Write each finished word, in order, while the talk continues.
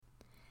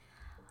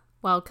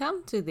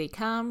Welcome to the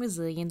Calm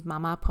Resilient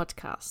Mama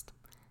podcast.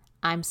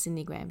 I'm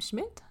Cindy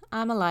Graham-Schmidt.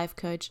 I'm a life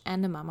coach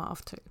and a mama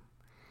of two.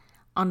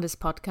 On this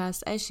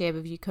podcast, I share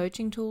with you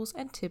coaching tools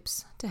and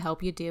tips to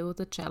help you deal with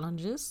the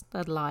challenges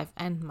that life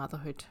and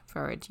motherhood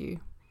throw at you.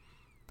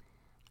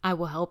 I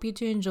will help you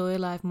to enjoy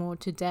life more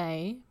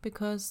today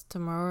because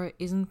tomorrow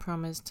isn't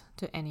promised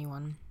to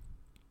anyone.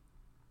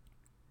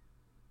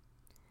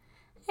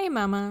 Hey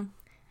mama,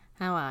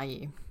 how are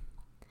you?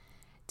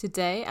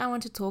 Today I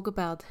want to talk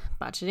about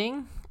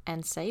budgeting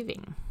and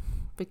saving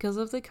because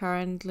of the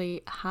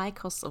currently high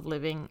cost of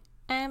living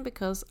and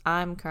because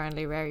I'm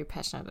currently very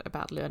passionate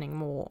about learning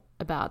more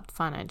about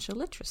financial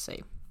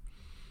literacy.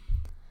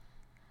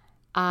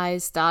 I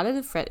started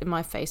a thread in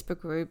my Facebook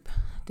group,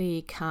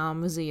 the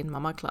Calm Resilient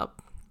Mama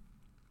Club,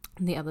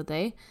 the other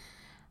day,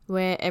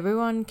 where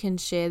everyone can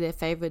share their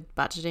favorite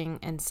budgeting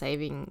and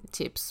saving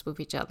tips with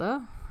each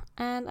other,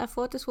 and I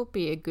thought this would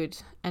be a good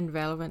and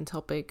relevant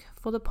topic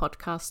for the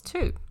podcast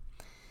too.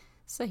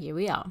 So here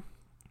we are.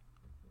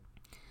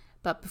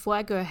 But before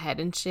I go ahead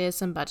and share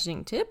some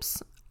budgeting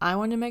tips, I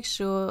want to make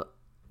sure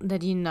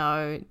that you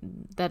know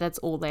that that's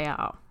all they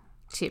are,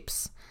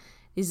 tips.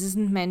 This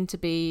isn't meant to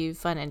be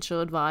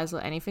financial advice or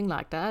anything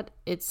like that.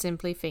 It's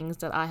simply things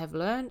that I have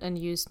learned and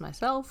used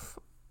myself,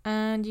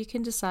 and you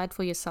can decide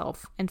for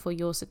yourself and for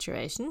your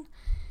situation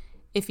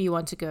if you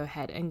want to go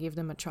ahead and give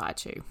them a try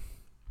too.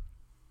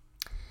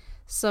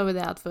 So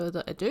without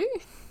further ado,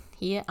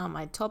 here are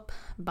my top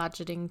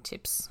budgeting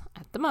tips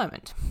at the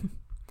moment.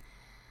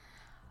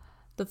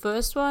 The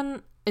first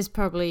one is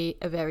probably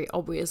a very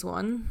obvious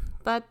one,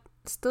 but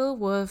still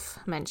worth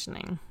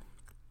mentioning.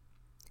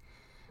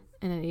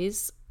 And it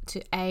is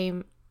to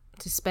aim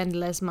to spend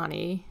less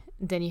money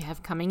than you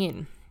have coming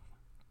in.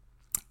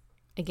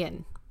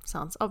 Again,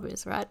 sounds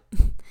obvious, right?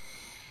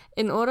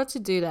 In order to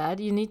do that,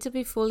 you need to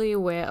be fully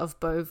aware of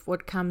both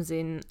what comes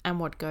in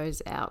and what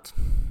goes out.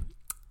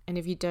 And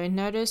if you don't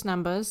know those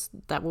numbers,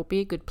 that will be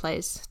a good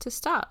place to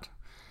start.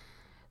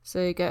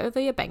 So go over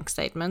your bank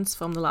statements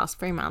from the last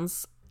 3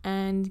 months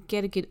and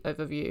get a good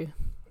overview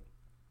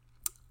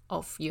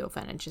of your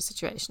financial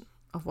situation,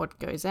 of what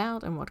goes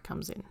out and what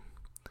comes in.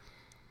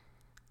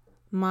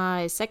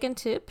 My second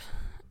tip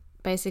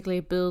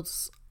basically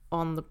builds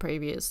on the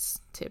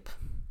previous tip.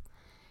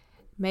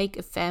 Make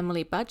a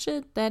family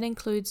budget that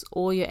includes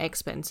all your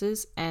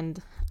expenses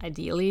and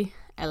ideally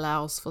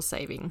allows for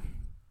saving.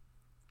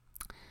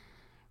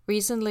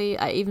 Recently,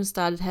 I even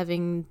started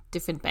having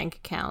different bank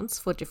accounts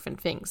for different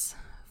things.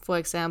 For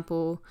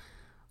example,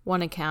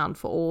 one account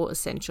for all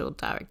essential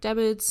direct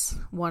debits,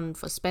 one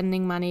for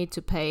spending money to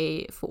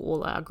pay for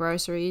all our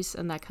groceries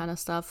and that kind of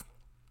stuff,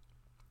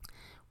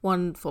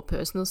 one for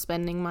personal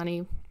spending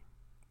money,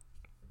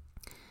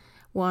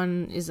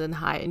 one is a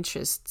high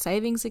interest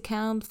savings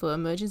account for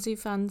emergency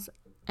funds,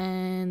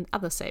 and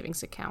other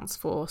savings accounts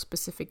for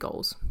specific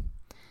goals.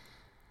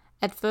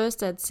 At first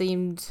that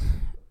seemed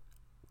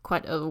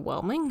quite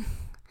overwhelming,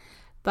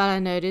 but I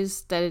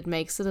noticed that it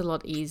makes it a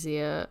lot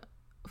easier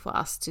for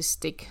us to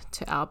stick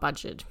to our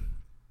budget.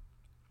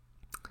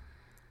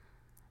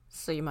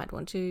 So you might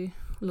want to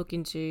look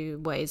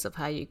into ways of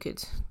how you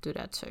could do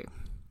that too.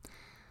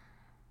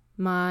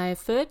 My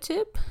third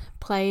tip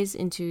plays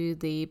into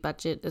the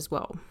budget as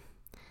well,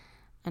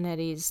 and that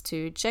is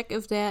to check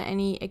if there are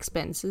any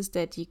expenses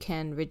that you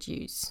can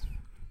reduce.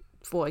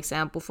 For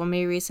example, for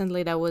me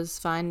recently, that was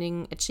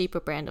finding a cheaper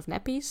brand of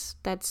nappies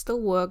that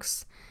still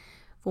works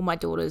for my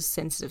daughter's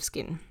sensitive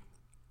skin.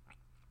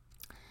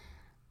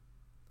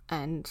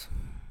 And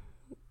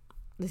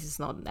this is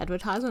not an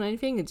advertisement or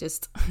anything, it's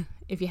just,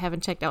 if you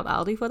haven't checked out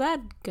Aldi for that,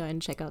 go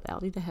and check out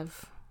Aldi. They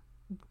have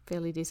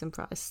fairly decent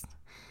priced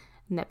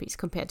nappies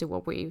compared to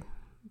what we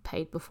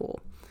paid before.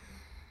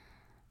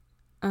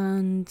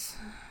 And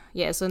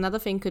yeah, so another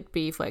thing could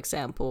be, for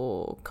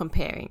example,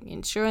 comparing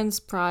insurance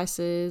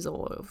prices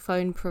or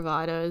phone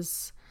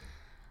providers,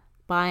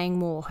 buying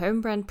more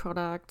home brand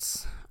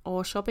products,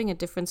 or shopping at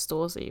different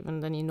stores even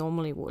than you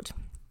normally would,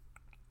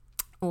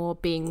 or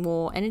being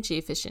more energy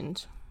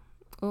efficient,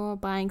 or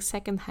buying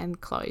second-hand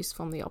clothes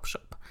from the op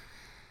shop.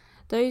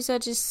 Those are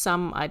just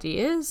some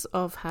ideas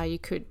of how you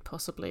could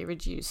possibly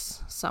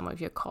reduce some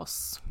of your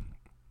costs.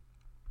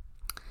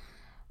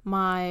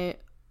 My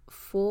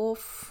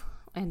fourth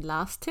and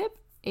last tip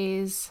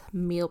is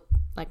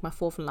my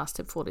fourth and last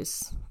tip for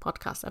this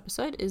podcast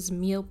episode is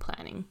meal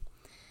planning.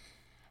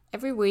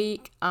 Every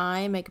week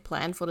I make a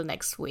plan for the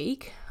next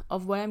week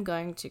of what I'm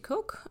going to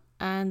cook,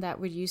 and that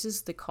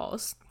reduces the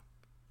cost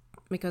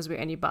because we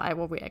only buy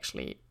what we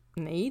actually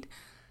need.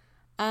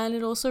 And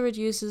it also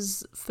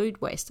reduces food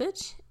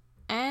wastage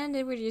and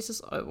it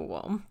reduces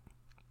overwhelm.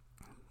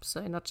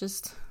 So not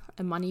just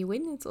a money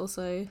win, it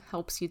also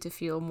helps you to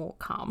feel more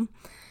calm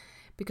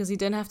because you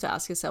don't have to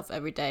ask yourself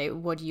every day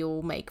what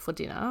you'll make for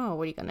dinner or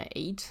what you're going to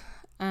eat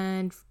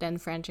and then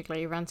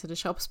frantically run to the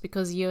shops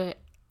because you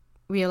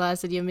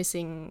realize that you're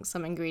missing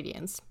some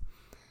ingredients.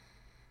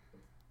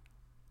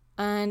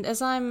 And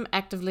as I'm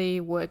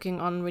actively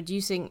working on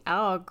reducing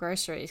our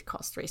grocery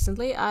cost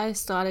recently, I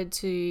started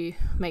to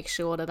make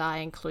sure that I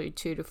include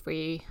 2 to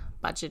 3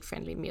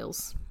 budget-friendly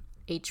meals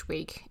each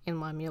week in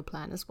my meal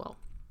plan as well.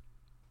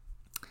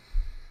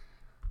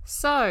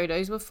 So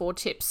those were 4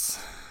 tips.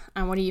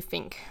 And what do you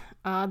think?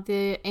 Are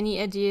there any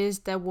ideas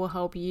that will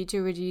help you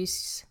to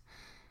reduce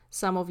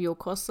some of your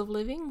costs of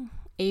living,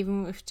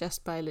 even if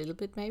just by a little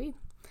bit maybe?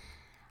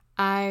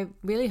 I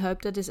really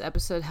hope that this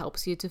episode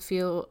helps you to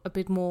feel a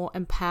bit more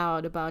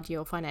empowered about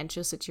your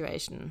financial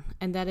situation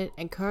and that it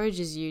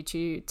encourages you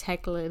to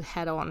tackle it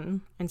head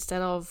on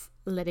instead of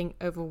letting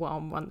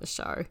overwhelm run the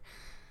show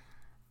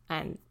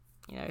and,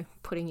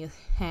 putting your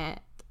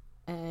head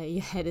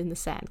in the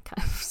sand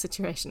kind of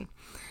situation.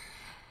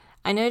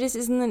 I know this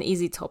isn't an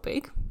easy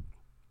topic,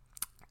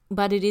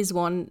 but it is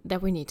one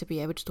that we need to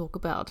be able to talk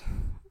about,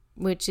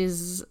 which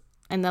is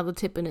another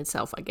tip in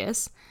itself, I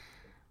guess.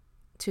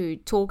 To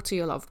talk to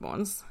your loved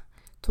ones.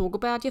 Talk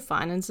about your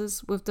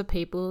finances with the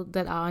people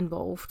that are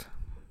involved.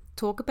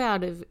 Talk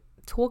about it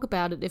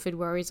if it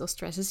worries or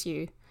stresses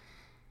you.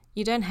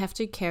 You don't have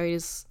to carry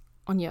this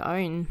on your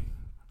own.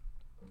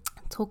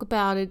 Talk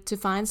about it to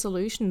find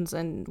solutions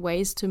and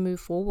ways to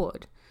move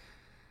forward.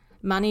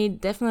 Money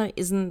definitely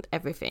isn't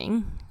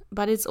everything,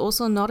 but it's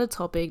also not a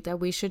topic that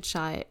we should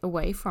shy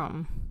away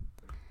from.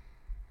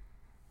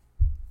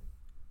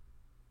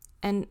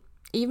 And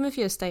even if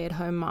you're a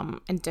stay-at-home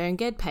mum and don't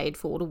get paid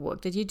for all the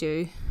work that you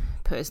do,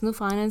 personal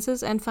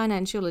finances and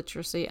financial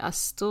literacy are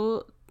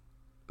still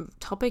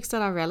topics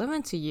that are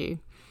relevant to you.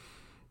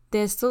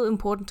 They're still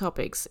important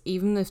topics,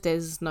 even if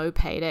there's no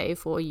payday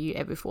for you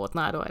every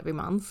fortnight or every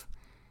month.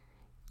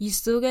 You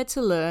still get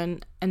to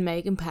learn and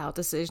make empowered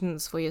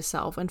decisions for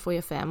yourself and for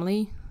your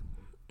family,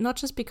 not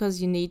just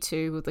because you need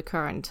to with the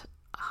current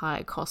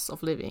high costs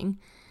of living,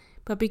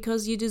 but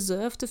because you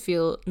deserve to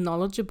feel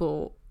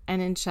knowledgeable and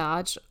in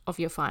charge of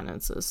your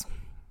finances.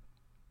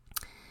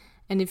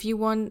 And if you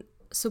want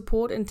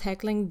support in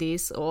tackling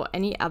this or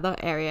any other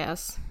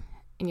areas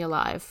in your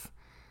life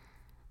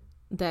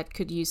that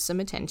could use some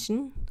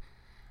attention,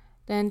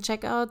 then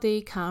check out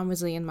the Calm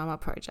Resilient Mama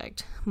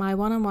Project, my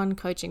one-on-one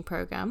coaching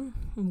program.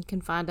 You can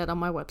find that on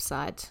my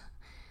website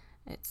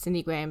at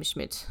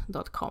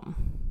cindygrahamschmidt.com.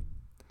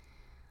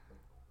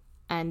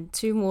 And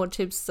 2 more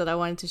tips that I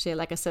wanted to share.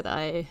 Like I said,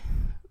 I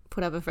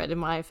put up a thread in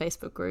my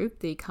Facebook group,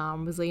 the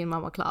Calm Resilient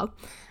Mama Club,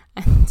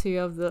 and 2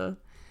 of the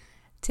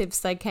tips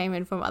that came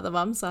in from other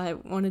mums I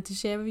wanted to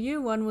share with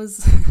you. One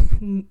was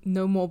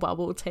no more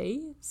bubble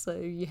tea. So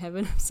you have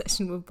an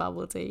obsession with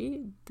bubble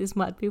tea, this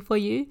might be for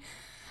you.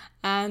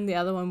 And the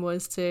other one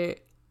was to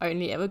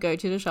only ever go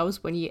to the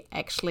shops when you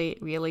actually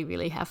really,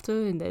 really have to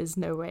and there's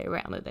no way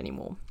around it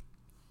anymore.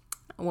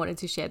 I wanted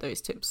to share those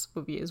tips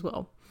with you as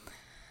well.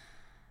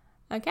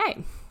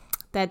 Okay,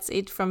 that's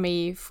it from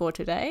me for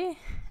today.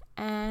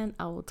 And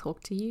I will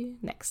talk to you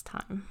next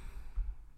time.